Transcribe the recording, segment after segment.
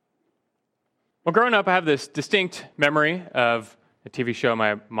Well, growing up, I have this distinct memory of a TV show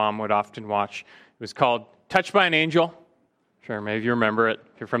my mom would often watch. It was called Touched by an Angel. Sure, maybe you remember it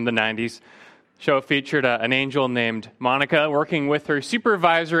if you're from the 90s. The show featured an angel named Monica working with her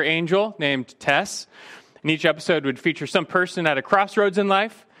supervisor angel named Tess. And each episode would feature some person at a crossroads in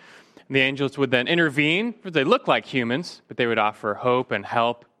life. And the angels would then intervene, because they look like humans, but they would offer hope and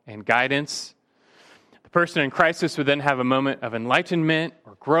help and guidance. The person in crisis would then have a moment of enlightenment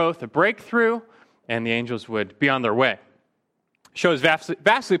or growth, a breakthrough, and the angels would be on their way. The show was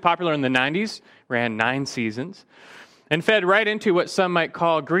vastly popular in the 90s, ran 9 seasons, and fed right into what some might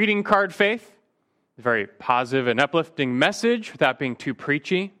call greeting card faith, a very positive and uplifting message without being too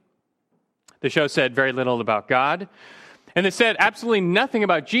preachy. The show said very little about God, and it said absolutely nothing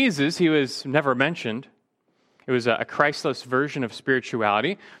about Jesus. He was never mentioned. It was a Christless version of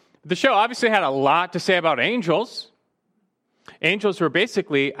spirituality. The show obviously had a lot to say about angels. Angels were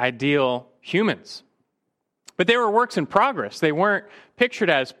basically ideal humans. But they were works in progress. They weren't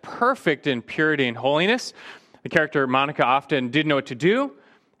pictured as perfect in purity and holiness. The character Monica often didn't know what to do,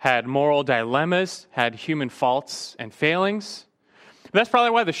 had moral dilemmas, had human faults and failings. That's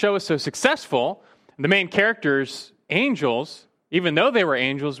probably why the show was so successful. The main characters, angels, even though they were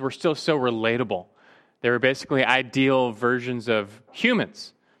angels, were still so relatable. They were basically ideal versions of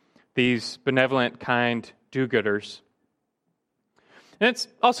humans, these benevolent, kind do-gooders. And it's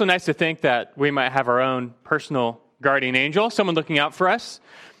also nice to think that we might have our own personal guardian angel, someone looking out for us.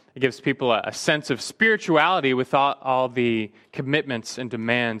 It gives people a sense of spirituality without all the commitments and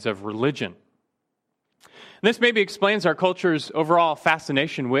demands of religion. And this maybe explains our culture's overall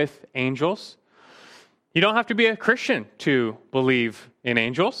fascination with angels. You don't have to be a Christian to believe in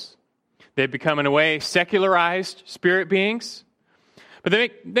angels. They've become, in a way, secularized spirit beings. But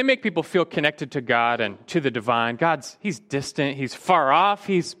they make people feel connected to God and to the divine. He's distant, he's far off,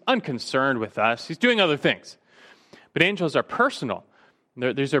 he's unconcerned with us, he's doing other things. But angels are personal.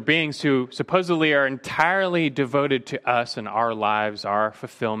 These are beings who supposedly are entirely devoted to us and our lives, our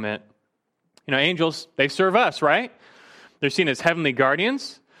fulfillment. You know, angels, they serve us, right? They're seen as heavenly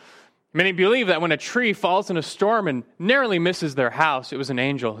guardians. Many believe that when a tree falls in a storm and narrowly misses their house, it was an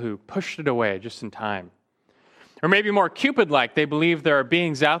angel who pushed it away just in time. Or maybe more Cupid-like, they believe there are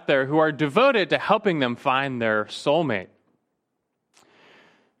beings out there who are devoted to helping them find their soulmate. You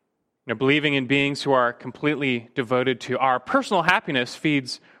know, believing in beings who are completely devoted to our personal happiness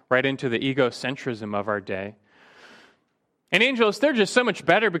feeds right into the egocentrism of our day. And angels, they're just so much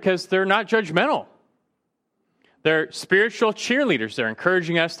better because they're not judgmental. They're spiritual cheerleaders. They're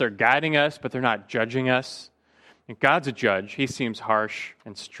encouraging us, they're guiding us, but they're not judging us. And God's a judge. He seems harsh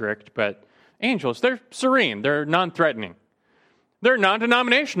and strict, but angels, they're serene, they're non-threatening. They're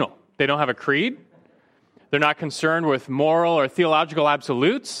non-denominational. They don't have a creed. They're not concerned with moral or theological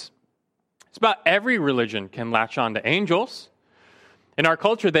absolutes. It's about every religion can latch on to angels. In our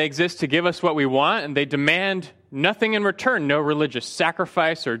culture, they exist to give us what we want, and they demand nothing in return, no religious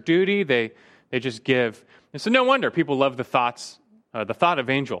sacrifice or duty. They just give. And so no wonder people love the thought of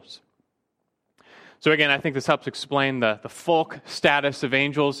angels. So again, I think this helps explain the folk status of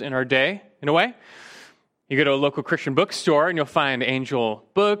angels in our day, in a way. You go to a local Christian bookstore and you'll find angel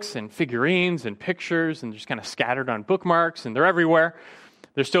books and figurines and pictures, and they're just kind of scattered on bookmarks, and they're everywhere.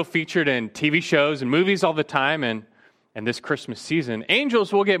 They're still featured in TV shows and movies all the time, and this Christmas season,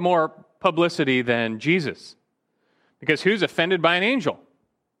 angels will get more publicity than Jesus. Because who's offended by an angel?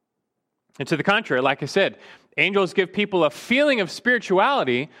 And to the contrary, like I said, angels give people a feeling of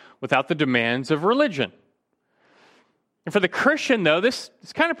spirituality without the demands of religion. And for the Christian, though, this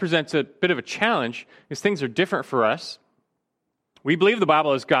kind of presents a bit of a challenge, because things are different for us. We believe the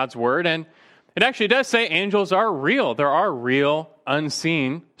Bible is God's word, and it actually does say angels are real. There are real,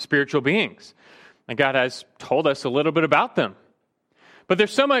 unseen spiritual beings. And God has told us a little bit about them. But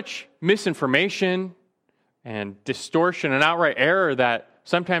there's so much misinformation and distortion and outright error that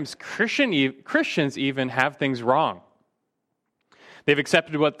sometimes Christians even have things wrong. They've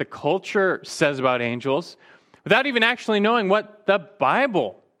accepted what the culture says about angels without even actually knowing what the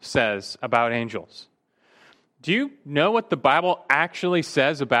Bible says about angels. Do you know what the Bible actually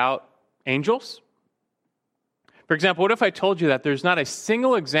says about angels? For example, what if I told you that there's not a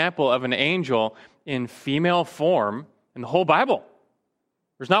single example of an angel in female form in the whole Bible?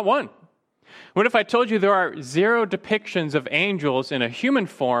 There's not one. What if I told you there are 0 depictions of angels in a human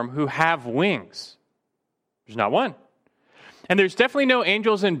form who have wings? There's not one. And there's definitely no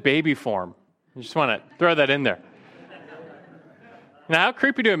angels in baby form. I just want to throw that in there. Now, how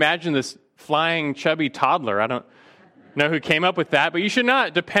creepy to imagine this flying, chubby toddler. I don't know who came up with that, but you should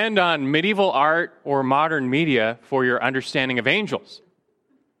not depend on medieval art or modern media for your understanding of angels.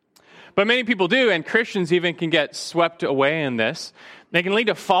 But many people do, and Christians even can get swept away in this. They can lead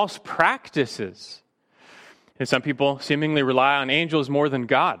to false practices. And some people seemingly rely on angels more than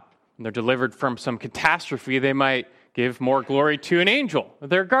God. When they're delivered from some catastrophe, they might give more glory to an angel,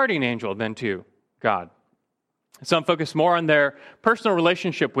 their guardian angel, than to God. Some focus more on their personal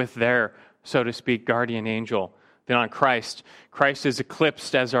relationship with their, so to speak, guardian angel than on Christ. Christ is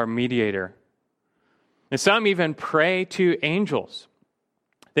eclipsed as our mediator. And some even pray to angels.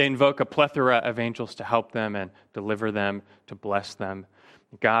 They invoke a plethora of angels to help them and deliver them, to bless them.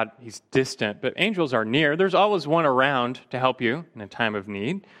 God, he's distant, but angels are near. There's always one around to help you in a time of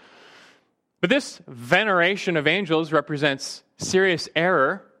need. But this veneration of angels represents serious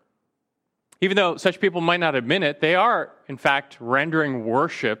error. Even though such people might not admit it, they are, in fact, rendering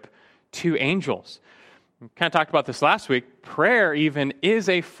worship to angels. We kind of talked about this last week. Prayer even is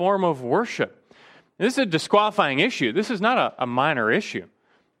a form of worship. This is a disqualifying issue. This is not a minor issue.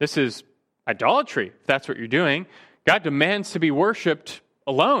 This is idolatry, if that's what you're doing. God demands to be worshiped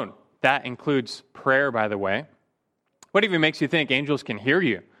alone. That includes prayer, by the way. What even makes you think angels can hear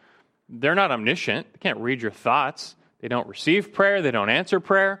you? They're not omniscient. They can't read your thoughts. They don't receive prayer. They don't answer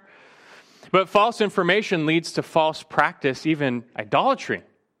prayer. But false information leads to false practice, even idolatry.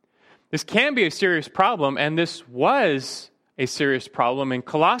 This can be a serious problem, and this was a serious problem in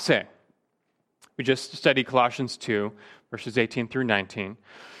Colossae. We just studied Colossians 2, verses 18 through 19.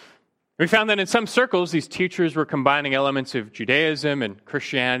 We found that in some circles, these teachers were combining elements of Judaism and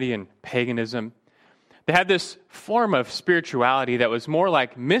Christianity and paganism. They had this form of spirituality that was more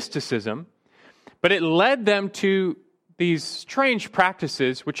like mysticism, but it led them to these strange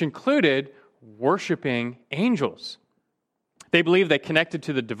practices, which included worshiping angels. They believed they connected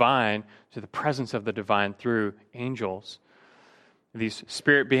to the divine, to the presence of the divine through angels, these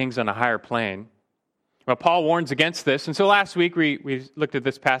spirit beings on a higher plane. Well, Paul warns against this, and so last week we looked at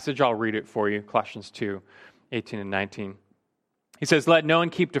this passage. I'll read it for you, Colossians 2, 18 and 19. He says, "Let no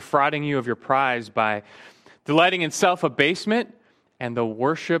one keep defrauding you of your prize by delighting in self-abasement and the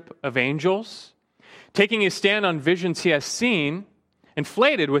worship of angels, taking his stand on visions he has seen,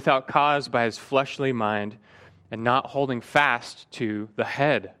 inflated without cause by his fleshly mind, and not holding fast to the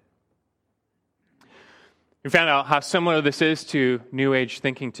head." We found out how similar this is to New Age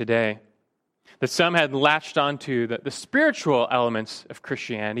thinking today. That some had latched onto the spiritual elements of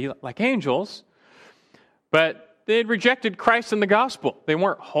Christianity, like angels, but they had rejected Christ and the gospel. They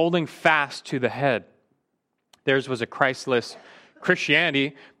weren't holding fast to the head. Theirs was a Christless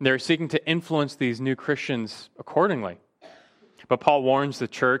Christianity, and they were seeking to influence these new Christians accordingly. But Paul warns the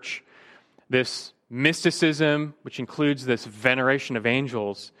church, this mysticism, which includes this veneration of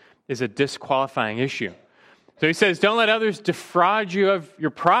angels, is a disqualifying issue. So he says, don't let others defraud you of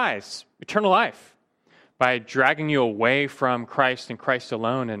your prize, eternal life, by dragging you away from Christ and Christ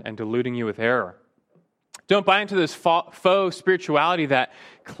alone and deluding you with error. Don't buy into this faux spirituality that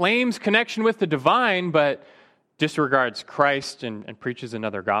claims connection with the divine, but disregards Christ and preaches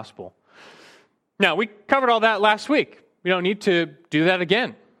another gospel. Now, we covered all that last week. We don't need to do that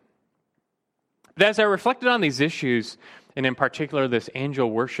again. But as I reflected on these issues, and in particular this angel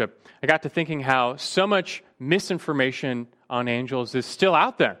worship, I got to thinking how so much misinformation on angels is still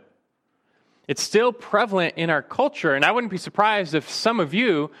out there. It's still prevalent in our culture, and I wouldn't be surprised if some of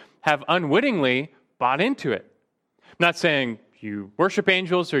you have unwittingly bought into it. I'm not saying you worship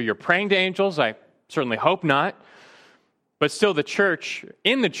angels or you're praying to angels. I certainly hope not. But still, in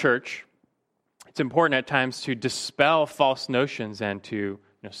the church, it's important at times to dispel false notions and to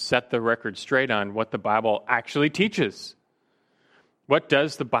set the record straight on what the Bible actually teaches. What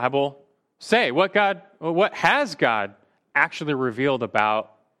does the Bible say? What has God actually revealed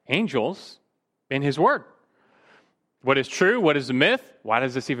about angels in His Word? What is true? What is a myth? Why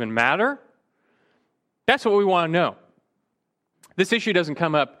does this even matter? That's what we want to know. This issue doesn't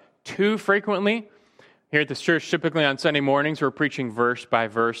come up too frequently. Here at this church, typically on Sunday mornings, we're preaching verse by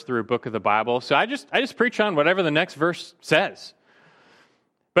verse through a book of the Bible. So I just preach on whatever the next verse says.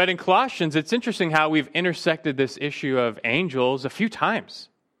 But in Colossians, it's interesting how we've intersected this issue of angels a few times.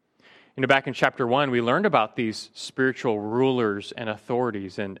 Back in chapter 1, we learned about these spiritual rulers and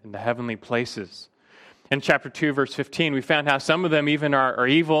authorities in the heavenly places. In chapter 2, verse 15, we found how some of them even are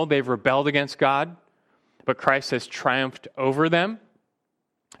evil. They've rebelled against God, but Christ has triumphed over them.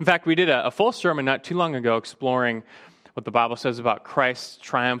 In fact, we did a full sermon not too long ago exploring what the Bible says about Christ's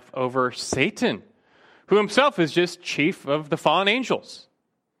triumph over Satan, who himself is just chief of the fallen angels.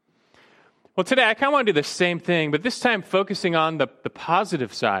 Well, today I kind of want to do the same thing, but this time focusing on the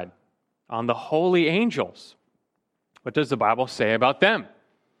positive side, on the holy angels. What does the Bible say about them?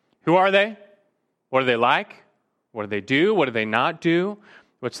 Who are they? What are they like? What do they do? What do they not do?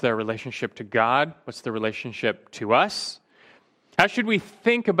 What's their relationship to God? What's their relationship to us? How should we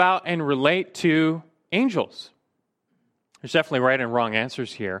think about and relate to angels? There's definitely right and wrong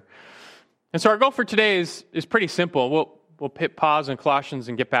answers here. And so our goal for today is pretty simple. We'll hit pause in Colossians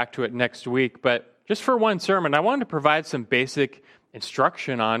and get back to it next week. But just for one sermon, I wanted to provide some basic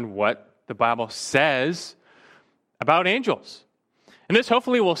instruction on what the Bible says about angels. And this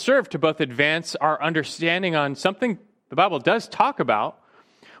hopefully will serve to both advance our understanding on something the Bible does talk about,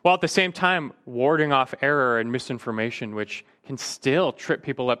 while at the same time warding off error and misinformation, which can still trip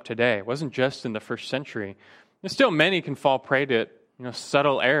people up today. It wasn't just in the first century. And still many can fall prey to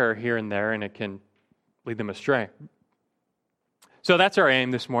subtle error here and there, and it can lead them astray. So that's our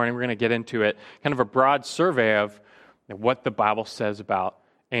aim this morning. We're going to get into it, kind of a broad survey of what the Bible says about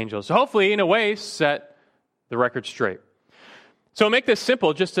angels. So hopefully, in a way, set the record straight. So I'll make this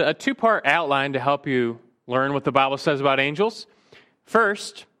simple, just a two-part outline to help you learn what the Bible says about angels.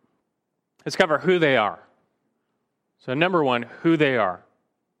 First, let's cover who they are. So number one, who they are.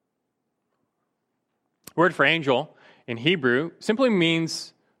 The word for angel in Hebrew simply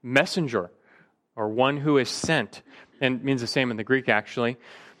means messenger, or one who is sent, and means the same in the Greek, actually.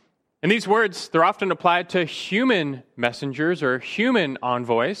 And these words, they're often applied to human messengers or human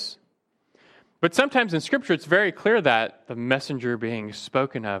envoys. But sometimes in Scripture, it's very clear that the messenger being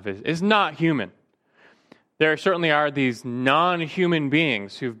spoken of is not human. There certainly are these non-human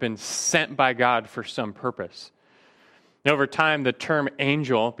beings who've been sent by God for some purpose. And over time, the term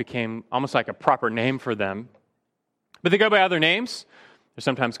angel became almost like a proper name for them. But they go by other names. They're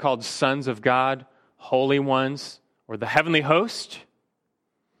sometimes called sons of God, holy ones, or the heavenly host.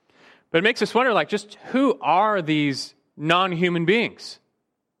 But it makes us wonder, just who are these non-human beings?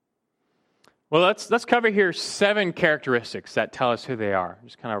 Well, let's cover here 7 characteristics that tell us who they are.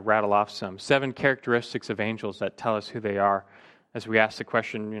 Just kind of rattle off some. 7 characteristics of angels that tell us who they are as we ask the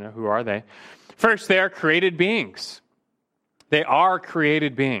question, who are they? First, they are created beings. They are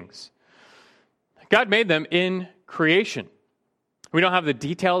created beings. God made them in creation. We don't have the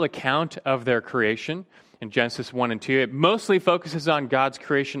detailed account of their creation in Genesis 1 and 2. It mostly focuses on God's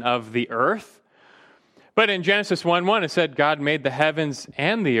creation of the earth. But in Genesis 1:1, it said God made the heavens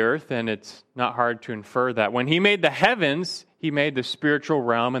and the earth, and it's not hard to infer that when He made the heavens, He made the spiritual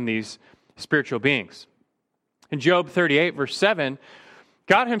realm and these spiritual beings. In Job 38, verse 7,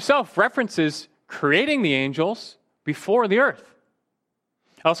 God Himself references creating the angels before the earth.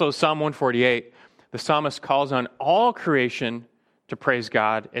 Also, Psalm 148, the psalmist calls on all creation to praise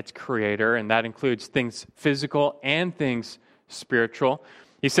God, its creator, and that includes things physical and things spiritual.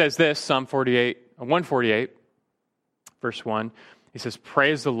 He says this, Psalm 148, verse 1, he says,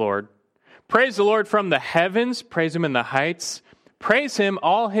 praise the Lord. Praise the Lord from the heavens. Praise Him in the heights. Praise Him,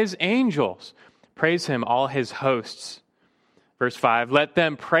 all His angels. Praise Him, all His hosts. Verse 5, let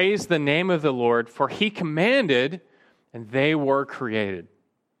them praise the name of the Lord, for He commanded, and they were created.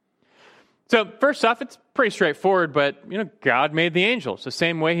 So first off, it's pretty straightforward, but God made the angels the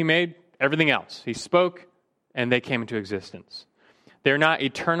same way He made everything else. He spoke, and they came into existence. They're not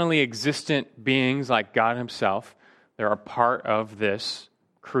eternally existent beings like God Himself. They're a part of this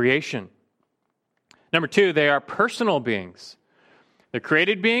creation. Number 2, they are personal beings. They're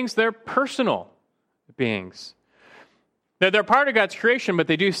created beings, they're personal beings. They're part of God's creation, but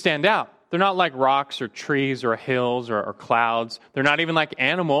they do stand out. They're not like rocks or trees or hills or clouds. They're not even like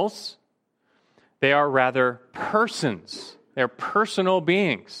animals. They are rather persons. They're personal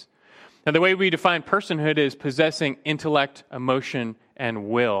beings. Now, the way we define personhood is possessing intellect, emotion, and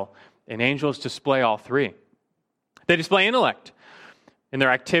will. And angels display all 3. They display intellect in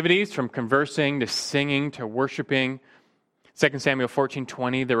their activities, from conversing to singing to worshiping. 2 Samuel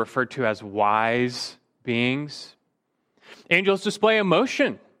 14:20, they're referred to as wise beings. Angels display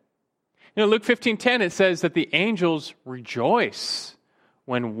emotion. Luke 15:10, it says that the angels rejoice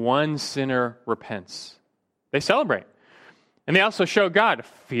when one sinner repents. They celebrate. And they also show God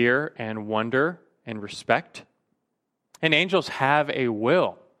fear and wonder and respect. And angels have a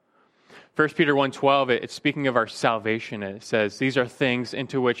will. 1 Peter 1:12, it's speaking of our salvation. It says, these are things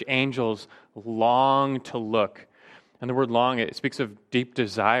into which angels long to look. And the word long, it speaks of deep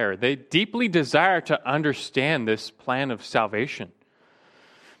desire. They deeply desire to understand this plan of salvation.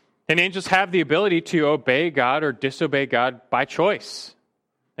 And angels have the ability to obey God or disobey God by choice.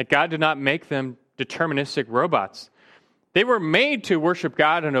 That God did not make them deterministic robots. They were made to worship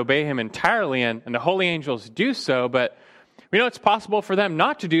God and obey Him entirely, and the holy angels do so, but we know it's possible for them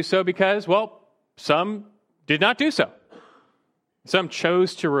not to do so because, some did not do so. Some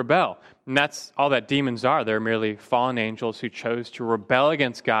chose to rebel, and that's all that demons are. They're merely fallen angels who chose to rebel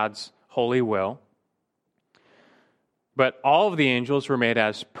against God's holy will. But all of the angels were made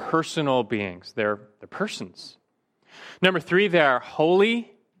as personal beings. They're persons. Number 3, they are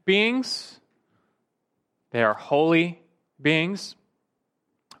holy beings. They are holy beings.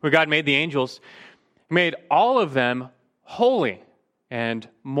 When God made the angels, He made all of them holy and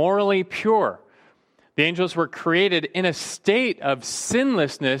morally pure. The angels were created in a state of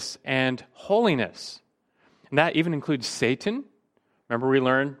sinlessness and holiness. And that even includes Satan. Remember, we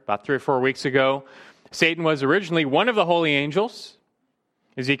learned about 3 or 4 weeks ago, Satan was originally one of the holy angels.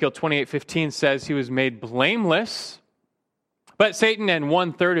 Ezekiel 28:15 says he was made blameless. But Satan and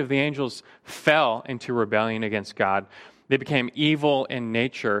 1/3 of the angels fell into rebellion against God. They became evil in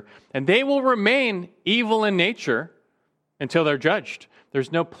nature, and they will remain evil in nature until they're judged.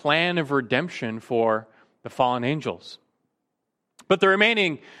 There's no plan of redemption for the fallen angels. But the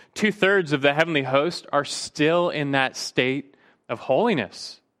remaining 2/3 of the heavenly host are still in that state of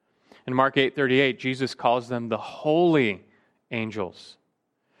holiness. In Mark 8:38, Jesus calls them the holy angels.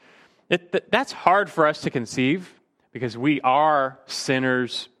 That's hard for us to conceive because we are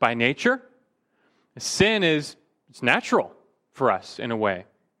sinners by nature. Sin it's natural for us in a way.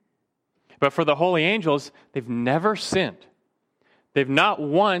 But for the holy angels, they've never sinned. They've not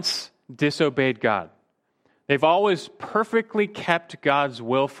once disobeyed God. They've always perfectly kept God's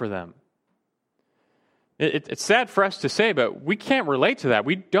will for them. It's sad for us to say, but we can't relate to that.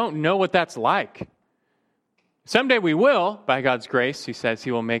 We don't know what that's like. Someday we will, by God's grace. He says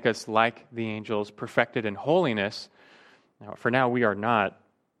He will make us like the angels, perfected in holiness. Now, for now, we are not.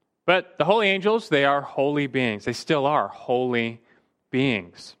 But the holy angels, they are holy beings. They still are holy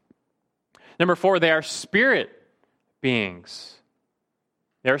beings. Number 4, they are spirit beings.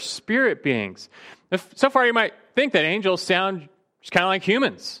 They are spirit beings. So far, you might think that angels sound just kind of like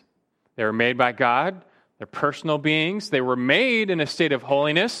humans. They were made by God. They're personal beings. They were made in a state of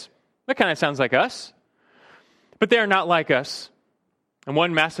holiness. That kind of sounds like us. But they are not like us. And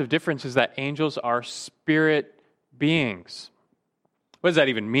one massive difference is that angels are spirit beings. What does that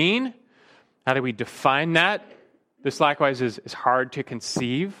even mean? How do we define that? This likewise is hard to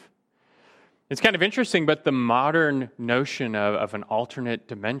conceive. It's kind of interesting, but the modern notion of an alternate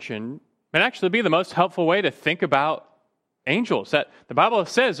dimension might actually be the most helpful way to think about angels. That the Bible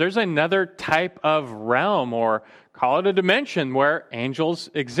says there's another type of realm, or call it a dimension, where angels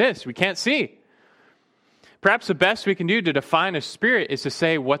exist. We can't see. Perhaps the best we can do to define a spirit is to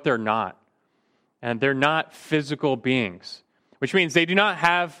say what they're not. And they're not physical beings, which means they do not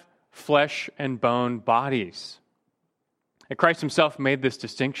have flesh and bone bodies. And Christ Himself made this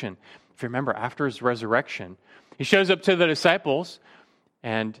distinction. If you remember, after His resurrection, He shows up to the disciples,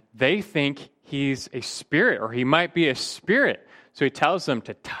 and they think He's a spirit, or He might be a spirit. So He tells them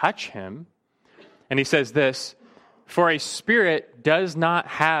to touch Him. And He says this, "For a spirit does not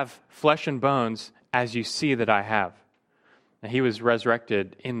have flesh and bones as you see that I have." Now, He was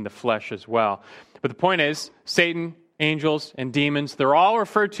resurrected in the flesh as well. But the point is, Satan, angels, and demons, they're all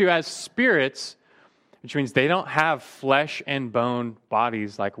referred to as spirits, which means they don't have flesh and bone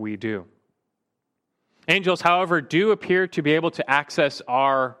bodies like we do. Angels, however, do appear to be able to access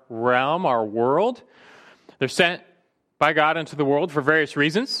our realm, our world. They're sent by God into the world for various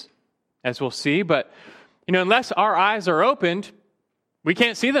reasons, as we'll see. But, unless our eyes are opened, we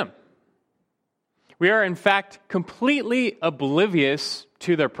can't see them. We are, in fact, completely oblivious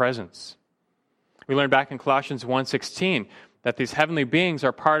to their presence. We learned back in Colossians 1:16 that these heavenly beings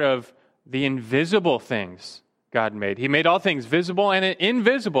are part of the invisible things God made. He made all things visible and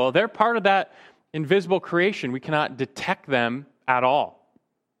invisible. They're part of that invisible creation. We cannot detect them at all.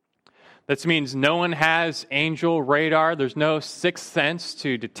 That means no one has angel radar. There's no sixth sense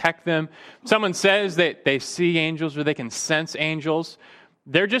to detect them. Someone says that they see angels or they can sense angels.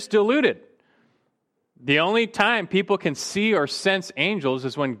 They're just deluded. The only time people can see or sense angels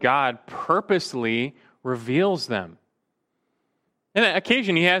is when God purposely reveals them. And on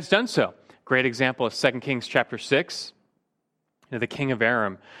occasion, He has done so. Great example is 2 Kings chapter 6. The king of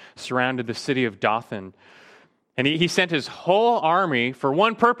Aram surrounded the city of Dothan. And he sent his whole army for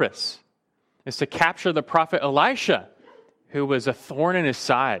one purpose, is to capture the prophet Elisha, who was a thorn in his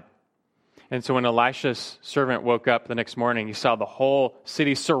side. And so when Elisha's servant woke up the next morning, he saw the whole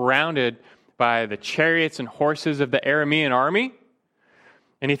city surrounded by the chariots and horses of the Aramean army.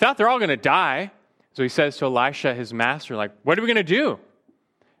 And he thought they're all going to die. So he says to Elisha, his master, what are we going to do?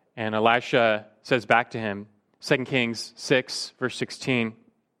 And Elisha says back to him, 2 Kings 6, verse 16,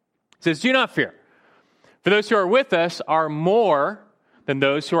 says, "Do not fear, for those who are with us are more than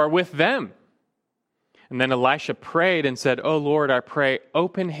those who are with them." And then Elisha prayed and said, "O Lord, I pray,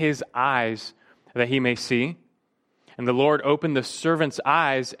 open his eyes that he may see." And the Lord opened the servant's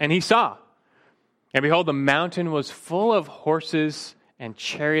eyes, and he saw. And behold, the mountain was full of horses and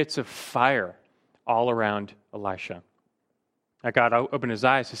chariots of fire all around Elisha. Now God opened his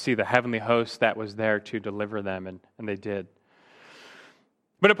eyes to see the heavenly host that was there to deliver them, and they did.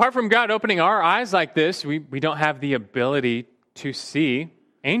 But apart from God opening our eyes like this, we don't have the ability to see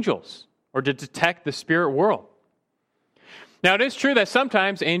angels or to detect the spirit world. Now, it is true that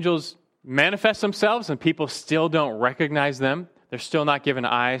sometimes angels manifest themselves and people still don't recognize them. They're still not given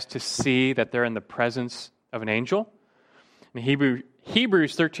eyes to see that they're in the presence of an angel. And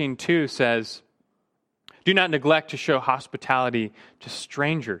Hebrews 13:2 says, "Do not neglect to show hospitality to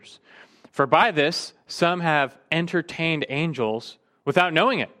strangers, for by this some have entertained angels without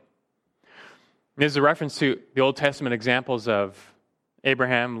knowing it." This is a reference to the Old Testament examples of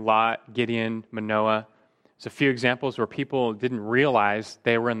Abraham, Lot, Gideon, Manoah. There's a few examples where people didn't realize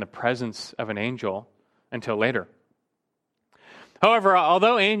they were in the presence of an angel until later. However,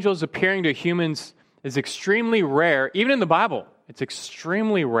 although angels appearing to humans is extremely rare, even in the Bible, it's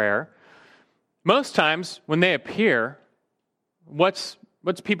extremely rare, most times when they appear, what's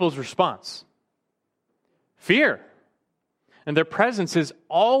people's response? Fear. And their presence is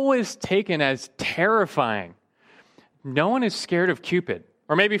always taken as terrifying. No one is scared of Cupid,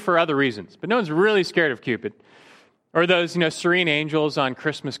 or maybe for other reasons, but no one's really scared of Cupid. Or those, serene angels on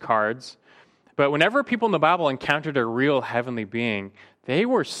Christmas cards. But whenever people in the Bible encountered a real heavenly being, they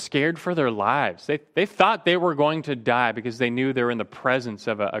were scared for their lives. They thought they were going to die because they knew they were in the presence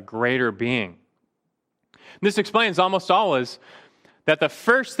of a greater being. This explains almost always that the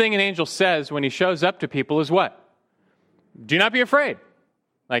first thing an angel says when he shows up to people is what? Do not be afraid.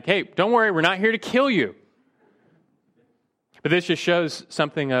 Like, hey, don't worry, we're not here to kill you. But this just shows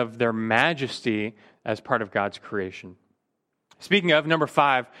something of their majesty as part of God's creation. Speaking of, number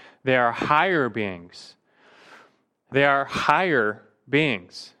 5, they are higher beings. They are higher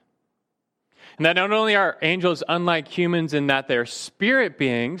beings. And that not only are angels unlike humans in that they're spirit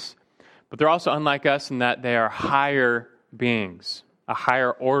beings, but they're also unlike us in that they are higher beings, a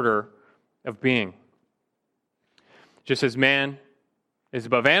higher order of being. Just as man is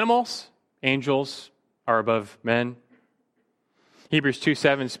above animals, angels are above men. Hebrews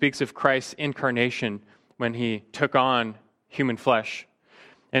 2:7 speaks of Christ's incarnation when he took on human flesh.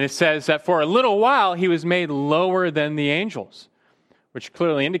 And it says that for a little while he was made lower than the angels, which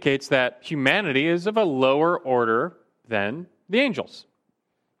clearly indicates that humanity is of a lower order than the angels.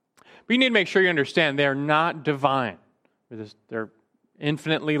 But you need to make sure you understand they are not divine. They're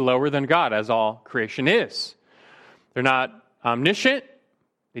infinitely lower than God, as all creation is. They're not omniscient.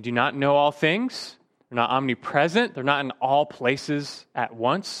 They do not know all things. They're not omnipresent. They're not in all places at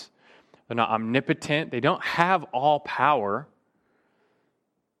once. They're not omnipotent. They don't have all power.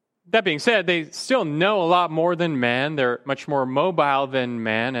 That being said, they still know a lot more than man. They're much more mobile than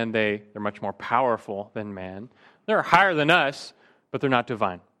man, and they're much more powerful than man. They're higher than us, but they're not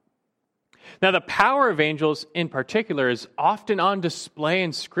divine. Now, the power of angels in particular is often on display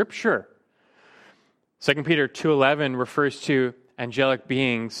in Scripture. 2 Peter 2:11 refers to angelic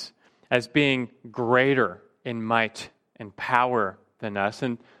beings as being greater in might and power than us,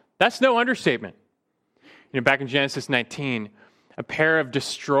 and that's no understatement. Back in Genesis 19, a pair of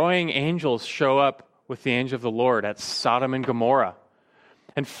destroying angels show up with the angel of the Lord at Sodom and Gomorrah.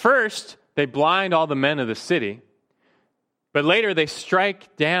 And first, they blind all the men of the city, but later they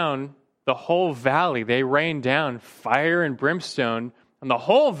strike down the whole valley. They rain down fire and brimstone on the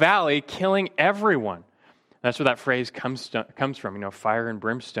whole valley, killing everyone. That's where that phrase comes from, fire and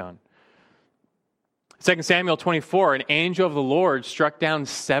brimstone. 2 Samuel 24, an angel of the Lord struck down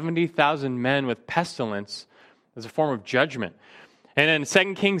 70,000 men with pestilence as a form of judgment. And in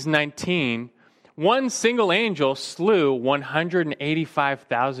 2 Kings 19, one single angel slew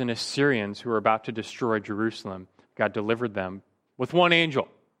 185,000 Assyrians who were about to destroy Jerusalem. God delivered them with one angel.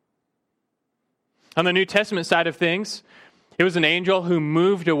 On the New Testament side of things, it was an angel who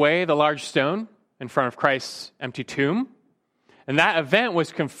moved away the large stone in front of Christ's empty tomb. And that event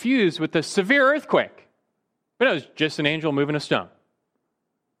was confused with a severe earthquake. But it was just an angel moving a stone.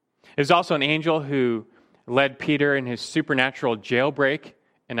 It was also an angel who led Peter in his supernatural jailbreak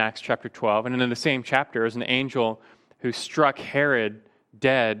in Acts chapter 12. And in the same chapter is an angel who struck Herod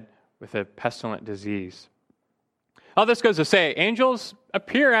dead with a pestilent disease. All this goes to say, angels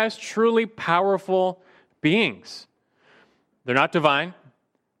appear as truly powerful beings. They're not divine.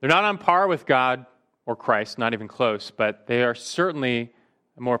 They're not on par with God or Christ, not even close, but they are certainly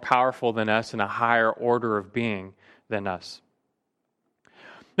more powerful than us and a higher order of being than us.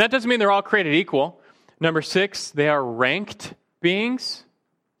 That doesn't mean they're all created equal. Number 6, they are ranked beings.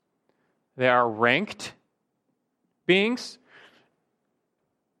 They are ranked beings.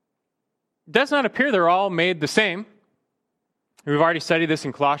 it does not appear they're all made the same. We've already studied this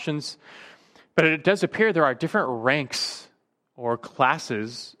in Colossians, but it does appear there are different ranks or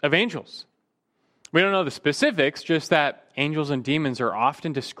classes of angels. We don't know the specifics, just that angels and demons are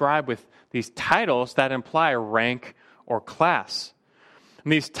often described with these titles that imply rank or class.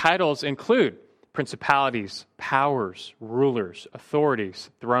 And these titles include principalities, powers, rulers, authorities,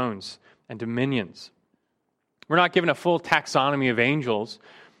 thrones, and dominions. We're not given a full taxonomy of angels,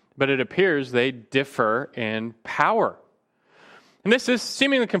 but it appears they differ in power. And this is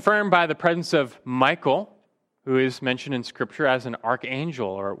seemingly confirmed by the presence of Michael, who is mentioned in Scripture as an archangel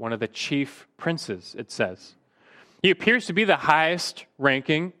or one of the chief princes, it says. He appears to be the highest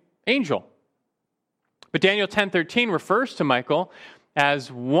ranking angel. But Daniel 10:13 refers to Michael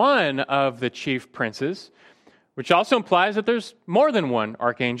as one of the chief princes, which also implies that there's more than one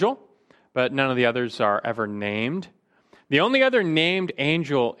archangel, but none of the others are ever named. The only other named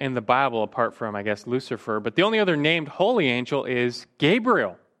angel in the Bible, apart from, I guess, Lucifer, but the only other named holy angel is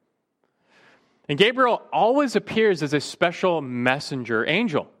Gabriel. And Gabriel always appears as a special messenger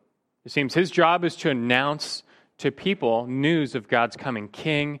angel. It seems his job is to announce to people news of God's coming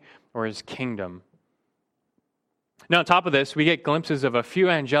king or his kingdom. Now, on top of this, we get glimpses of a few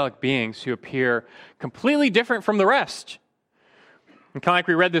angelic beings who appear completely different from the rest. And kind of like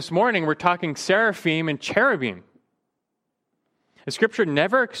we read this morning, we're talking seraphim and cherubim. The Scripture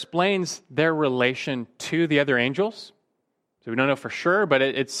never explains their relation to the other angels. So we don't know for sure, but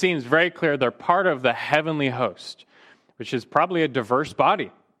it seems very clear they're part of the heavenly host, which is probably a diverse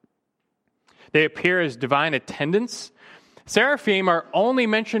body. They appear as divine attendants. Seraphim are only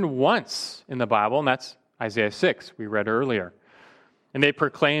mentioned once in the Bible, and that's Isaiah 6, we read earlier. And they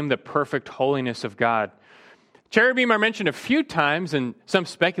proclaim the perfect holiness of God. Cherubim are mentioned a few times, and some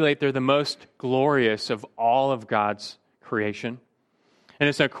speculate they're the most glorious of all of God's creation. And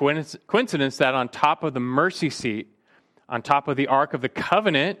it's no coincidence that on top of the mercy seat, on top of the Ark of the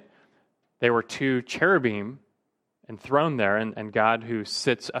Covenant, there were two cherubim enthroned there, and God who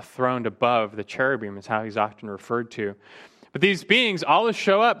sits enthroned above the cherubim is how he's often referred to. But these beings always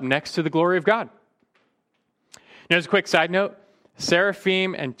show up next to the glory of God. Now, as a quick side note,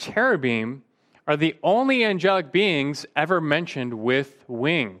 seraphim and cherubim are the only angelic beings ever mentioned with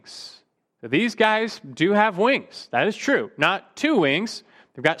wings. So these guys do have wings. That is true. Not 2 wings.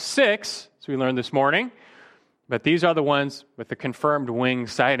 They've got 6, as we learned this morning. But these are the ones with the confirmed wing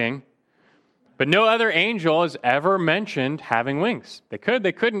sighting. But no other angel is ever mentioned having wings. They could,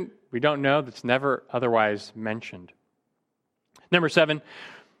 they couldn't. We don't know. That's never otherwise mentioned. Number 7,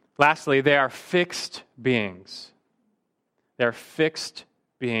 lastly, they are fixed beings. They're fixed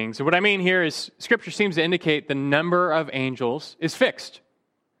beings. And what I mean here is Scripture seems to indicate the number of angels is fixed.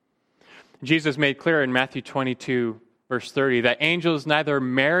 Jesus made clear in Matthew 22, verse 30, that angels neither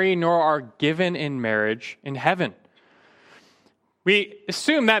marry nor are given in marriage in heaven. We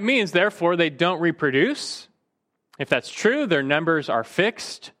assume that means, therefore, they don't reproduce. If that's true, their numbers are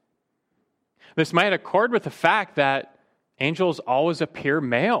fixed. This might accord with the fact that angels always appear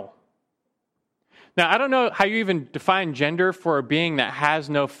male. Now, I don't know how you even define gender for a being that has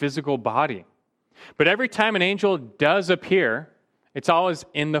no physical body. But every time an angel does appear, it's always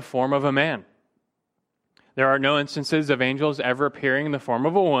in the form of a man. There are no instances of angels ever appearing in the form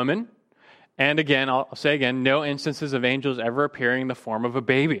of a woman. And again, I'll say again, no instances of angels ever appearing in the form of a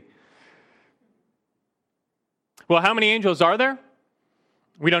baby. Well, how many angels are there?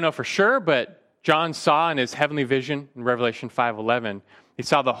 We don't know for sure, but John saw in his heavenly vision in Revelation 5:11, he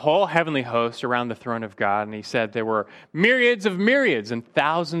saw the whole heavenly host around the throne of God, and he said there were myriads of myriads and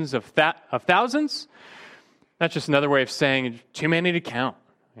thousands of thousands. That's just another way of saying too many to count,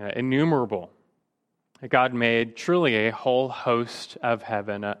 innumerable. God made truly a whole host of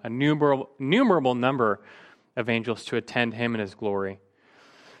heaven, a innumerable number of angels to attend him in his glory.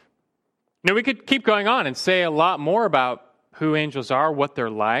 Now, we could keep going on and say a lot more about who angels are, what they're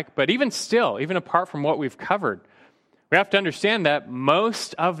like, but even still, even apart from what we've covered, we have to understand that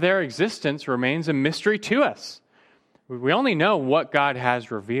most of their existence remains a mystery to us. We only know what God has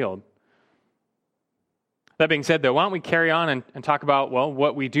revealed. That being said, though, why don't we carry on and talk about, well,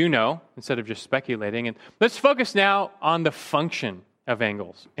 what we do know instead of just speculating. And let's focus now on the function of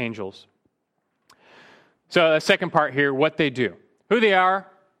angels. So the second part here, what they do. Who they are,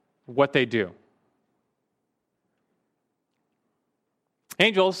 what they do.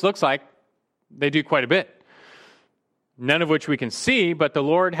 Angels, looks like they do quite a bit. None of which we can see, but the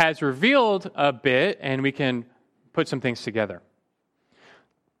Lord has revealed a bit, and we can put some things together.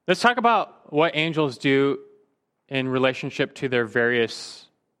 Let's talk about what angels do in relationship to their various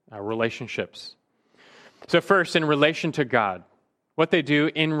relationships. So first, in relation to God. what they do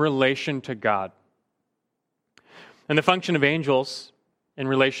in relation to God. And the function of angels in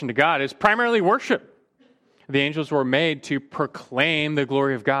relation to God is primarily worship. The angels were made to proclaim the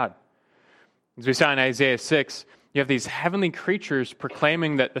glory of God. As we saw in Isaiah 6, you have these heavenly creatures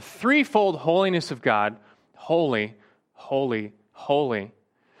proclaiming that the threefold holiness of God, holy, holy, holy.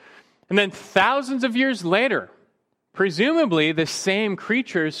 And then thousands of years later, presumably the same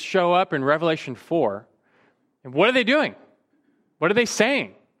creatures show up in Revelation 4. And what are they doing? What are they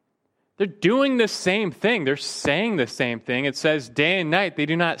saying? They're doing the same thing. They're saying the same thing. It says day and night they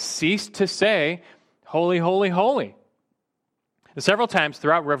do not cease to say, holy, holy, holy. And several times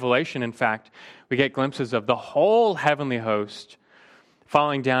throughout Revelation, in fact, we get glimpses of the whole heavenly host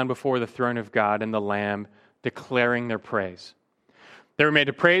falling down before the throne of God and the Lamb, declaring their praise. They were made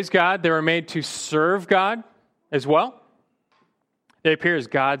to praise God. They were made to serve God as well. They appear as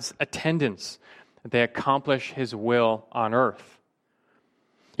God's attendants. They accomplish His will on earth.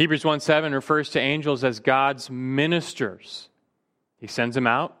 Hebrews 1:7 refers to angels as God's ministers. He sends them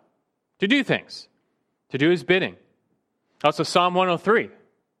out to do things, to do His bidding. Also, Psalm 103,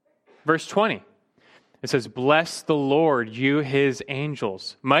 verse 20. It says, "Bless the Lord, you His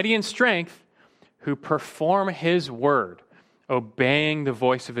angels, mighty in strength, who perform His word, obeying the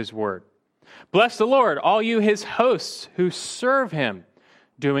voice of His word. Bless the Lord, all you His hosts who serve Him,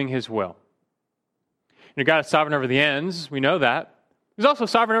 doing His will." You know, God is sovereign over the ends. We know that. He's also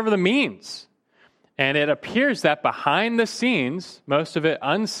sovereign over the means. And it appears that behind the scenes, most of it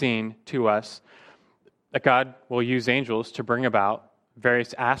unseen to us, that God will use angels to bring about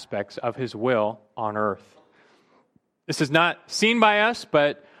various aspects of His will on earth. This is not seen by us,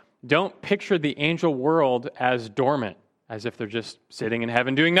 but don't picture the angel world as dormant, as if they're just sitting in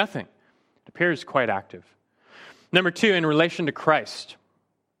heaven doing nothing. It appears quite active. Number two, in relation to Christ.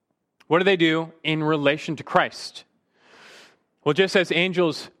 What do they do in relation to Christ? Well, just as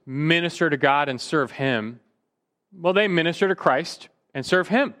angels minister to God and serve Him, well, they minister to Christ and serve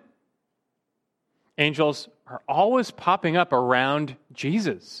Him. Angels are always popping up around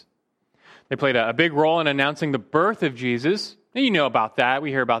Jesus. They played a big role in announcing the birth of Jesus. And you know about that.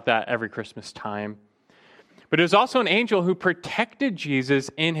 We hear about that every Christmas time. But it was also an angel who protected Jesus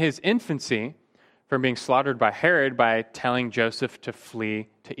in His infancy from being slaughtered by Herod by telling Joseph to flee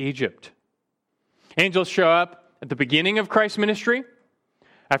to Egypt. Angels show up at the beginning of Christ's ministry,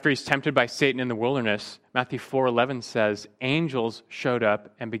 after He's tempted by Satan in the wilderness. Matthew 4:11 says, angels showed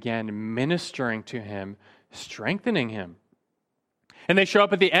up and began ministering to Him, strengthening Him. And they show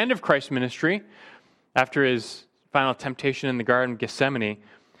up at the end of Christ's ministry, after His final temptation in the Garden of Gethsemane.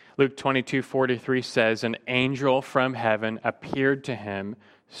 Luke 22:43 says, an angel from heaven appeared to Him,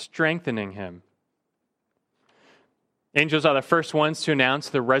 strengthening Him. Angels are the first ones to announce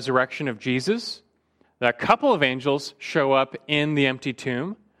the resurrection of Jesus. A couple of angels show up in the empty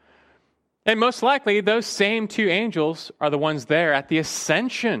tomb. And most likely, those same two angels are the ones there at the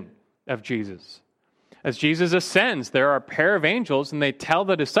ascension of Jesus. As Jesus ascends, there are a pair of angels, and they tell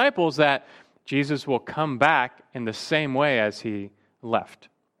the disciples that Jesus will come back in the same way as He left.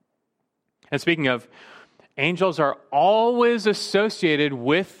 And speaking of, angels are always associated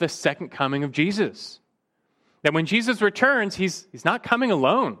with the second coming of Jesus. That when Jesus returns, He's not coming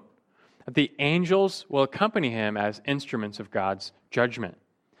alone. The angels will accompany Him as instruments of God's judgment.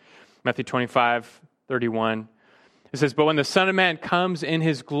 Matthew 25:31, it says, but when the Son of Man comes in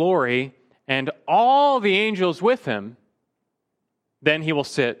His glory and all the angels with Him, then He will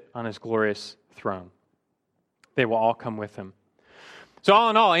sit on His glorious throne. They will all come with Him. So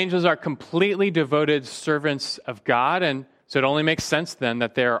all in all, angels are completely devoted servants of God, and so it only makes sense then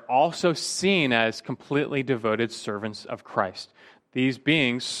that they are also seen as completely devoted servants of Christ. These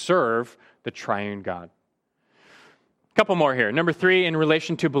beings serve the triune God. A couple more here. Number three, in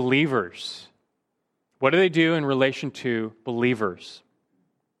relation to believers. What do they do in relation to believers?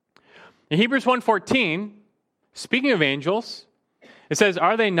 In Hebrews 1:14, speaking of angels, it says,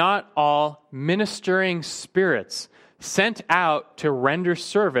 are they not all ministering spirits sent out to render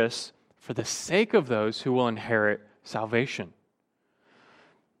service for the sake of those who will inherit salvation?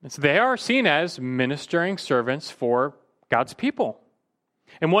 And so they are seen as ministering servants for God's people.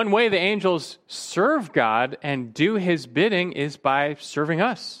 And one way the angels serve God and do His bidding is by serving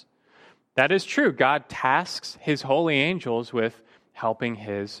us. That is true. God tasks His holy angels with helping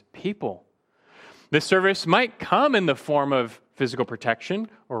His people. This service might come in the form of physical protection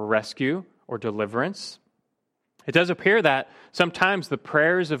or rescue or deliverance. It does appear that sometimes the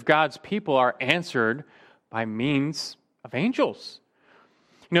prayers of God's people are answered by means of angels.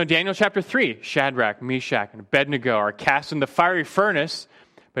 You know, Daniel chapter 3, Shadrach, Meshach, and Abednego are cast in the fiery furnace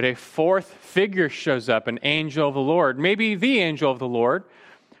but a fourth figure shows up, an angel of the Lord, maybe the angel of the Lord,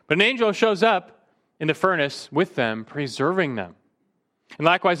 but an angel shows up in the furnace with them, preserving them. And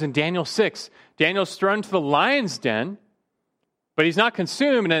likewise in Daniel 6, Daniel's thrown to the lion's den, but he's not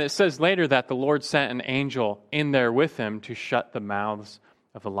consumed, and it says later that the Lord sent an angel in there with him to shut the mouths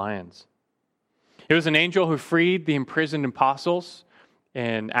of the lions. It was an angel who freed the imprisoned apostles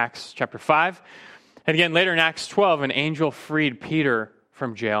in Acts chapter 5. And again, later in Acts 12, an angel freed Peter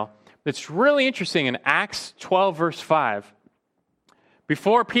from jail. It's really interesting. In Acts 12, verse 5,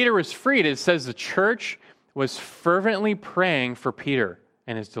 before Peter was freed, it says the church was fervently praying for Peter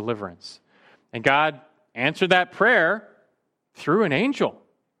and his deliverance. And God answered that prayer through an angel.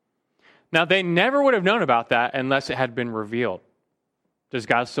 Now, they never would have known about that unless it had been revealed. Does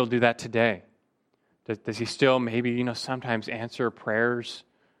God still do that today? Does he still maybe, sometimes answer prayers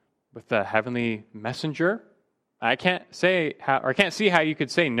with the heavenly messenger? I can't see how you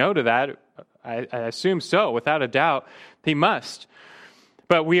could say no to that. I assume so, without a doubt. He must.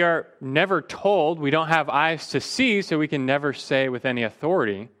 But we are never told. We don't have eyes to see, so we can never say with any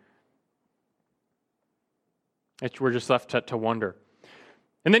authority. We're just left to wonder.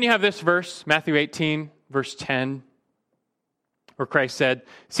 And then you have this verse, Matthew 18, verse 10, where Christ said,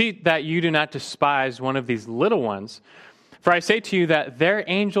 "See that you do not despise one of these little ones, for I say to you that their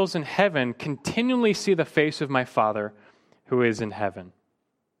angels in heaven continually see the face of my Father who is in heaven."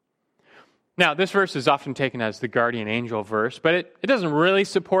 Now, this verse is often taken as the guardian angel verse, but it doesn't really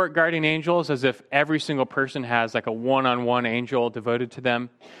support guardian angels as if every single person has like a one-on-one angel devoted to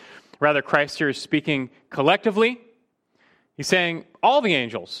them. Rather, Christ here is speaking collectively. He's saying all the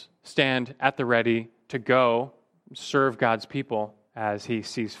angels stand at the ready to go serve God's people as he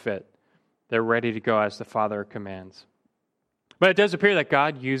sees fit. They're ready to go as the Father commands. But it does appear that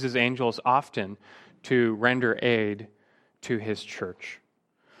God uses angels often to render aid to his church.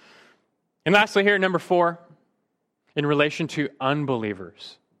 And lastly here, number 4, in relation to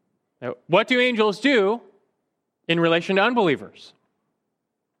unbelievers. Now, what do angels do in relation to unbelievers?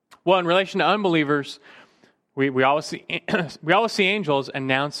 Well, in relation to unbelievers, we always see angels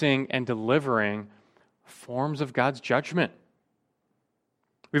announcing and delivering forms of God's judgment.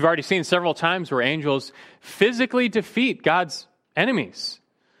 We've already seen several times where angels physically defeat God's enemies.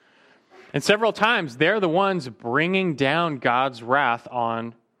 And several times they're the ones bringing down God's wrath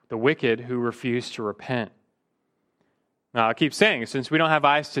on the wicked who refuse to repent. Now, I keep saying, since we don't have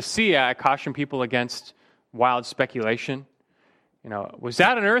eyes to see, I caution people against wild speculation. Was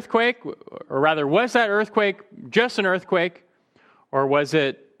that an earthquake? Or rather, was that earthquake just an earthquake? Or was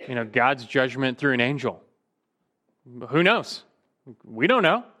it, God's judgment through an angel? Who knows? We don't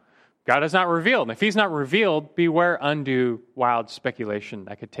know. God has not revealed. And if he's not revealed, beware undue wild speculation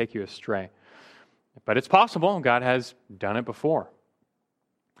that could take you astray. But it's possible. God has done it before.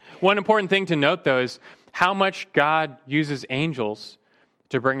 One important thing to note, though, is how much God uses angels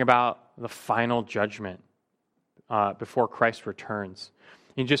to bring about the final judgment before Christ returns.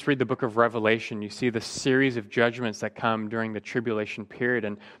 You just read the book of Revelation, you see the series of judgments that come during the tribulation period,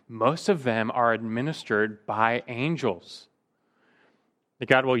 and most of them are administered by angels. That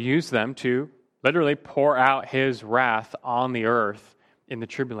God will use them to literally pour out his wrath on the earth in the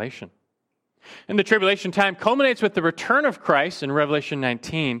tribulation. And the tribulation time culminates with the return of Christ in Revelation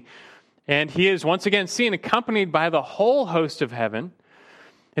 19, and he is once again seen accompanied by the whole host of heaven.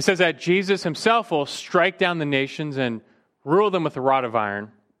 It says that Jesus himself will strike down the nations and rule them with a rod of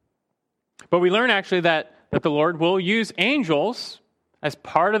iron. But we learn actually that the Lord will use angels as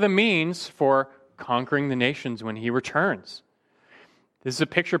part of the means for conquering the nations when he returns. This is a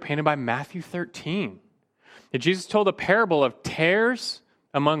picture painted by Matthew 13. That Jesus told a parable of tares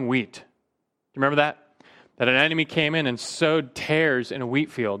among wheat. Do you remember that? That an enemy came in and sowed tares in a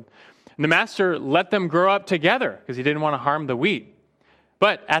wheat field. And the master let them grow up together because he didn't want to harm the wheat.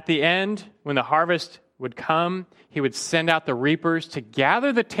 But at the end, when the harvest would come, he would send out the reapers to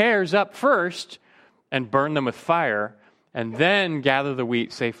gather the tares up first and burn them with fire, and then gather the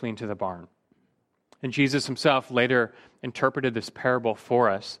wheat safely into the barn. And Jesus himself later interpreted this parable for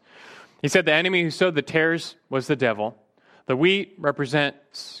us. He said the enemy who sowed the tares was the devil. The wheat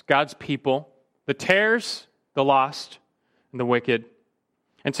represents God's people. The tares, the lost and the wicked.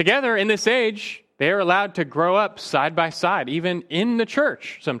 And together in this age, they are allowed to grow up side by side, even in the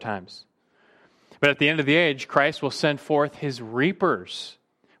church sometimes. But at the end of the age, Christ will send forth his reapers,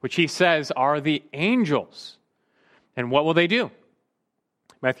 which he says are the angels. And what will they do?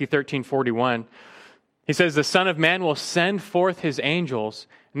 Matthew 13:41, he says, the Son of Man will send forth his angels,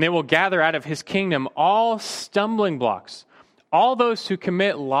 and they will gather out of his kingdom all stumbling blocks, all those who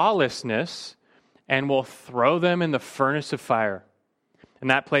commit lawlessness, and will throw them in the furnace of fire. In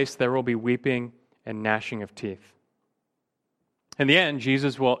that place, there will be weeping and gnashing of teeth. In the end,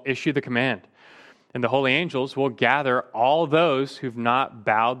 Jesus will issue the command, and the holy angels will gather all those who've not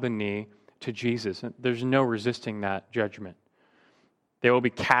bowed the knee to Jesus. There's no resisting that judgment. They will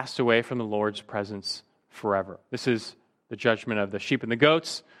be cast away from the Lord's presence forever. This is the judgment of the sheep and the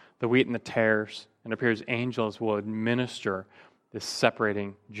goats, the wheat and the tares, and it appears angels will administer this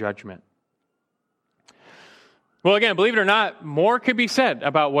separating judgment. Well, again, believe it or not, more could be said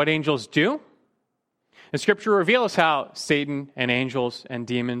about what angels do. And Scripture reveals how Satan and angels and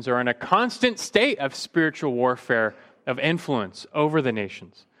demons are in a constant state of spiritual warfare, of influence over the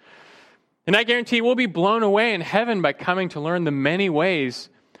nations. And I guarantee we'll be blown away in heaven by coming to learn the many ways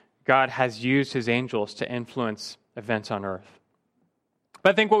God has used his angels to influence events on earth.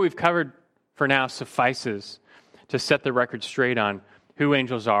 But I think what we've covered for now suffices to set the record straight on who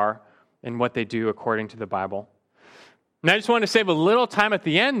angels are and what they do according to the Bible. And I just want to save a little time at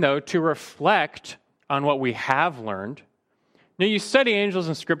the end, though, to reflect on what we have learned. Now, you study angels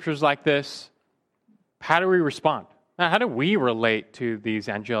in scriptures like this. How do we respond? How do we relate to these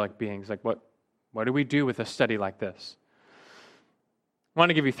angelic beings? Like, what do we do with a study like this? I want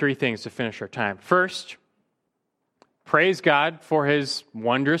to give you three things to finish our time. First, praise God for his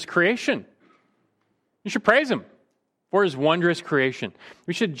wondrous creation. You should praise him for his wondrous creation.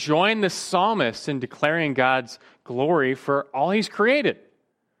 We should join the psalmist in declaring God's glory for all he's created.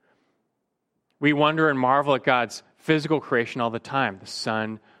 We wonder and marvel at God's physical creation all the time, the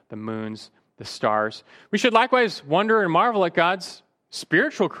sun, the moons, the stars. We should likewise wonder and marvel at God's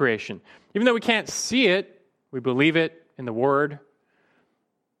spiritual creation. Even though we can't see it, we believe it in the Word.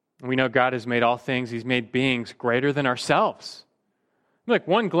 We know God has made all things. He's made beings greater than ourselves. Like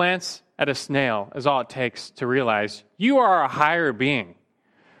one glance at a snail is all it takes to realize you are a higher being.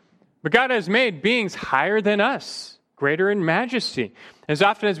 But God has made beings higher than us, greater in majesty. As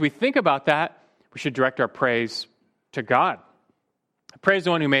often as we think about that, we should direct our praise to God. Praise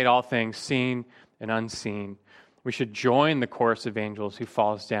the one who made all things, seen and unseen. We should join the chorus of angels who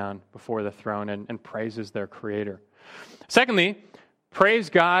falls down before the throne and praises their Creator. Secondly, praise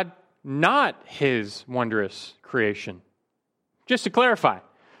God, not his wondrous creation. Just to clarify,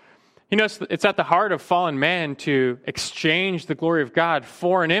 it's at the heart of fallen man to exchange the glory of God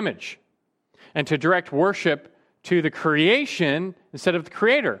for an image and to direct worship to the creation instead of the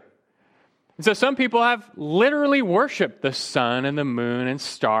Creator. And so some people have literally worshiped the sun and the moon and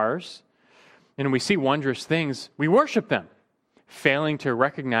stars. And when we see wondrous things, we worship them, failing to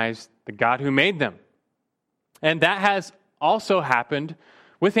recognize the God who made them. And that has also happened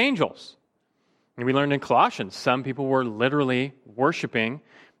with angels. And we learned in Colossians, some people were literally worshiping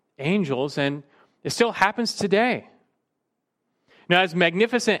angels, and it still happens today. Now, as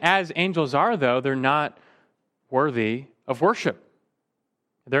magnificent as angels are, though, they're not worthy of worship.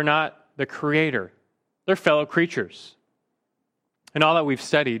 They're not the Creator. They're fellow creatures. And all that we've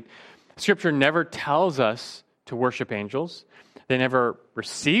studied, Scripture never tells us to worship angels. They never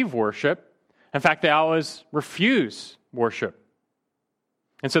receive worship. In fact, they always refuse worship.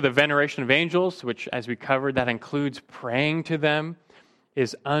 And so the veneration of angels, which, as we covered, that includes praying to them,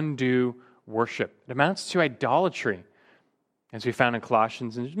 is undue worship. It amounts to idolatry, as we found in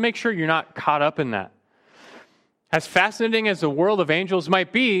Colossians. And just make sure you're not caught up in that. As fascinating as the world of angels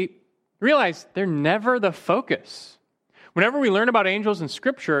might be, realize they're never the focus. Whenever we learn about angels in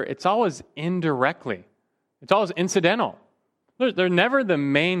Scripture, it's always indirectly. It's always incidental. They're never the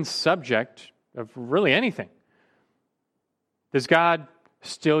main subject of really anything. Does God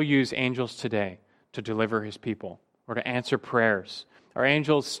still use angels today to deliver his people or to answer prayers? Are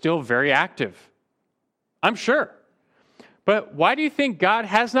angels still very active? I'm sure. But why do you think God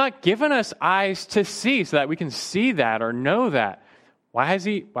has not given us eyes to see so that we can see that or know that? Why does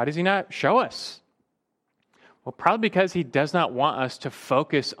he not show us? Well, probably because he does not want us to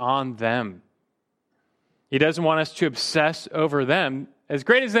focus on them. He doesn't want us to obsess over them. As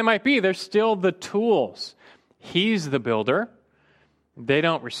great as they might be, they're still the tools. He's the builder. They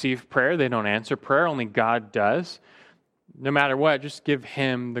don't receive prayer. They don't answer prayer. Only God does. No matter what, just give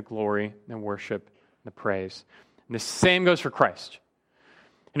him the glory and worship and the praise. And the same goes for Christ.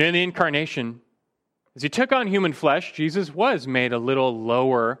 And in the incarnation, as he took on human flesh, Jesus was made a little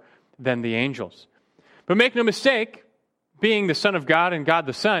lower than the angels. But make no mistake, being the Son of God and God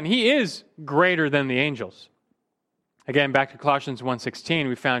the Son, he is greater than the angels. Again, back to Colossians 1:16,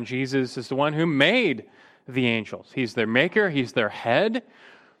 we found Jesus is the one who made the angels. He's their maker. He's their head.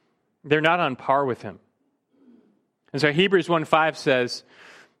 They're not on par with him. And so Hebrews 1:5 says,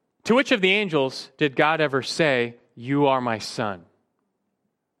 "To which of the angels did God ever say, 'You are my son'?"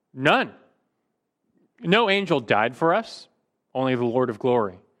 None. No angel died for us. only the Lord of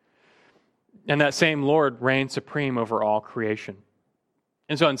glory. And that same Lord reigns supreme over all creation.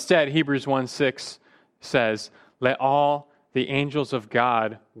 And so instead, Hebrews 1:6 says, let all the angels of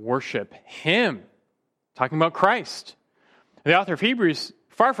God worship him. Talking about Christ. The author of Hebrews,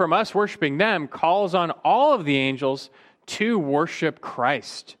 far from us worshiping them, calls on all of the angels to worship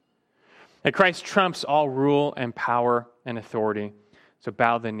Christ. That Christ trumps all rule and power and authority. So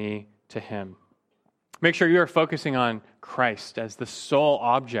bow the knee to him. Make sure you are focusing on Christ as the sole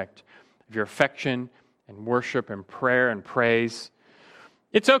object of your affection and worship and prayer and praise.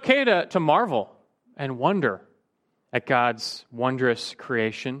 It's okay to marvel and wonder at God's wondrous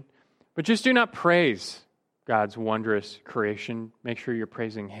creation, but just do not praise God's wondrous creation. Make sure you're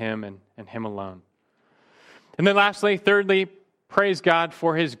praising him and him alone. And then lastly, thirdly, praise God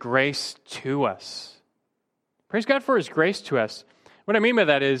for his grace to us. Praise God for his grace to us. What I mean by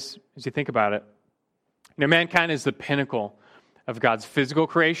that is, as you think about it, mankind is the pinnacle of God's physical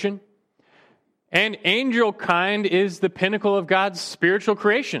creation, and angel kind is the pinnacle of God's spiritual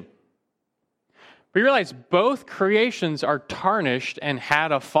creation. But you realize both creations are tarnished and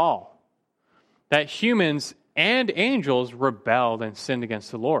had a fall. That humans and angels rebelled and sinned against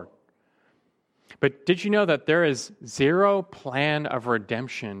the Lord. But did you know that there is zero plan of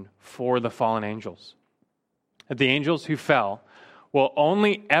redemption for the fallen angels? That the angels who fell will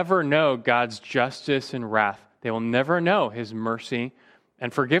only ever know God's justice and wrath. They will never know his mercy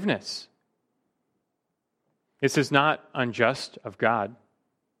and forgiveness. This is not unjust of God.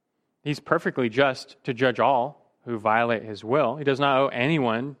 He's perfectly just to judge all who violate his will. He does not owe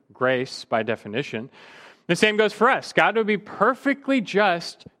anyone grace by definition. The same goes for us. God would be perfectly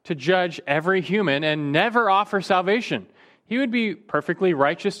just to judge every human and never offer salvation. He would be perfectly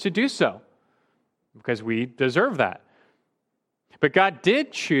righteous to do so because we deserve that. But God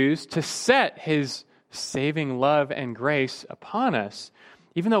did choose to set his saving love and grace upon us.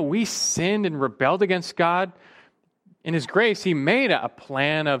 Even though we sinned and rebelled against God, in his grace, he made a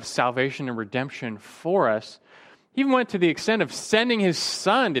plan of salvation and redemption for us. He even went to the extent of sending his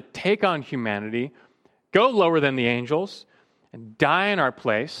son to take on humanity, go lower than the angels, and die in our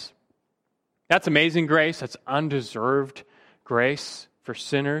place. That's amazing grace. That's undeserved grace for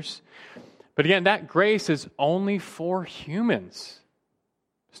sinners. But again, that grace is only for humans.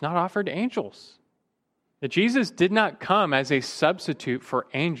 It's not offered to angels. That Jesus did not come as a substitute for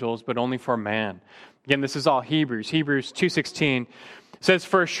angels, but only for man. Again, this is all Hebrews. Hebrews 2:16 says,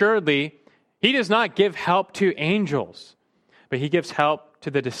 for assuredly, he does not give help to angels, but he gives help to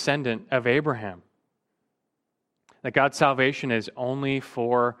the descendant of Abraham. That God's salvation is only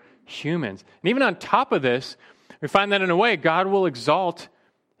for humans. And even on top of this, we find that in a way, God will exalt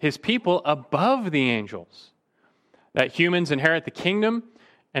his people above the angels. That humans inherit the kingdom.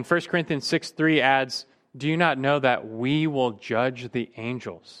 And 1 Corinthians 6:3 adds, do you not know that we will judge the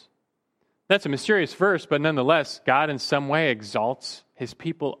angels? That's a mysterious verse, but nonetheless, God in some way exalts his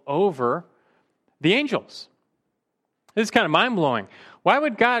people over the angels. This is kind of mind-blowing. Why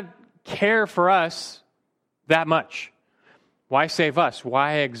would God care for us that much? Why save us?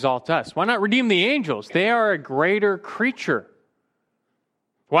 Why exalt us? Why not redeem the angels? They are a greater creature.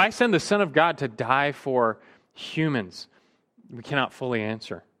 Why send the Son of God to die for humans? We cannot fully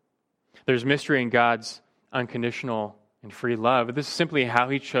answer. There's mystery in God's unconditional and free love. This is simply how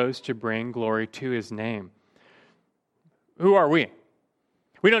he chose to bring glory to his name. Who are we?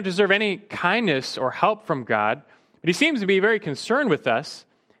 We don't deserve any kindness or help from God, but he seems to be very concerned with us.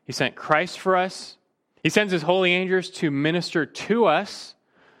 He sent Christ for us. He sends his holy angels to minister to us.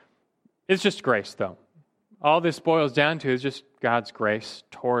 It's just grace, though. All this boils down to is just God's grace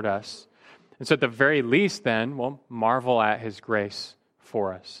toward us. And so at the very least, then, we'll marvel at his grace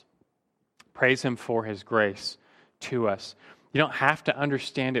for us. Praise him for his grace to us. You don't have to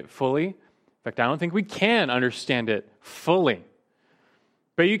understand it fully. In fact, I don't think we can understand it fully.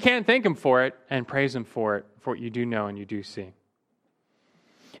 But you can thank him for it and praise him for it, for what you do know and you do see.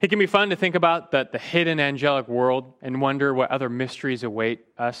 It can be fun to think about the hidden angelic world and wonder what other mysteries await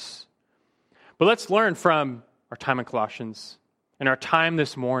us. But let's learn from our time in Colossians and our time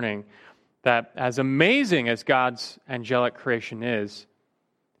this morning that as amazing as God's angelic creation is,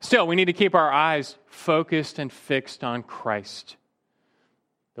 still, we need to keep our eyes focused and fixed on Christ,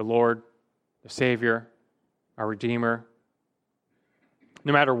 the Lord, the Savior, our Redeemer.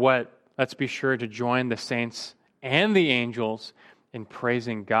 No matter what, let's be sure to join the saints and the angels in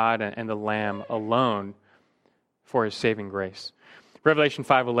praising God and the Lamb alone for his saving grace. Revelation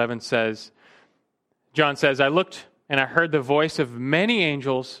 5:11 says, John says, I looked and I heard the voice of many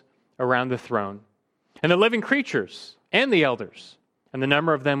angels around the throne, and the living creatures and the elders. And the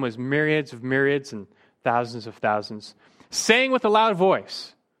number of them was myriads of myriads and thousands of thousands, saying with a loud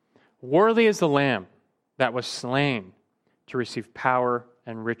voice, "Worthy is the Lamb that was slain to receive power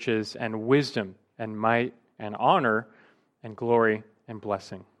and riches and wisdom and might and honor and glory and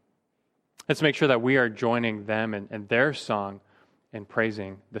blessing." Let's make sure that we are joining them in their song in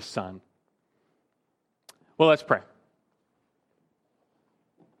praising the Son. Well, let's pray.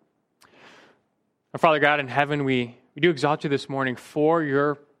 Our Father God in heaven, we do exalt you this morning for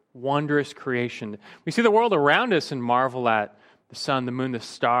your wondrous creation. We see the world around us and marvel at the sun, the moon, the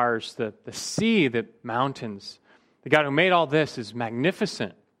stars, the sea, the mountains. The God who made all this is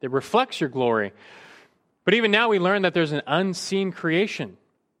magnificent. It reflects your glory. But even now we learn that there's an unseen creation.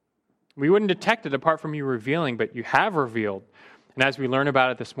 We wouldn't detect it apart from you revealing, but you have revealed. And as we learn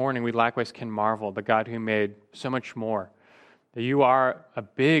about it this morning, we likewise can marvel, the God who made so much more. That you are a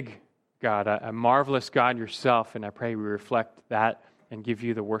big God, a marvelous God yourself, and I pray we reflect that and give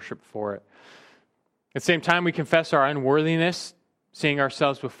you the worship for it. At the same time, we confess our unworthiness, seeing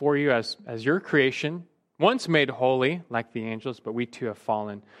ourselves before you as your creation, once made holy like the angels, but we too have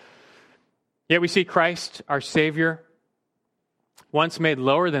fallen. Yet we see Christ, our Savior, once made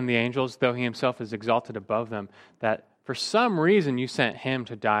lower than the angels, though he himself is exalted above them, that for some reason you sent him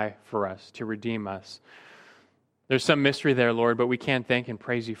to die for us, to redeem us. There's some mystery there, Lord, but we can thank and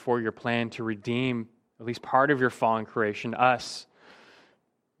praise you for your plan to redeem at least part of your fallen creation, us.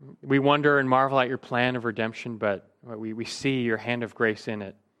 We wonder and marvel at your plan of redemption, but we see your hand of grace in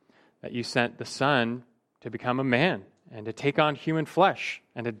it, that you sent the Son to become a man and to take on human flesh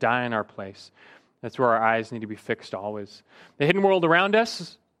and to die in our place. That's where our eyes need to be fixed always. The hidden world around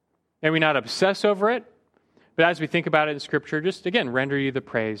us, may we not obsess over it, but as we think about it in Scripture, just again, render you the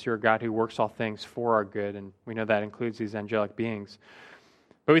praise. You're a God who works all things for our good, and we know that includes these angelic beings.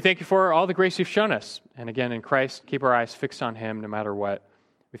 But we thank you for all the grace you've shown us. And again, in Christ, keep our eyes fixed on him no matter what.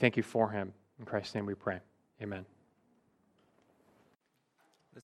 We thank you for him. In Christ's name we pray. Amen.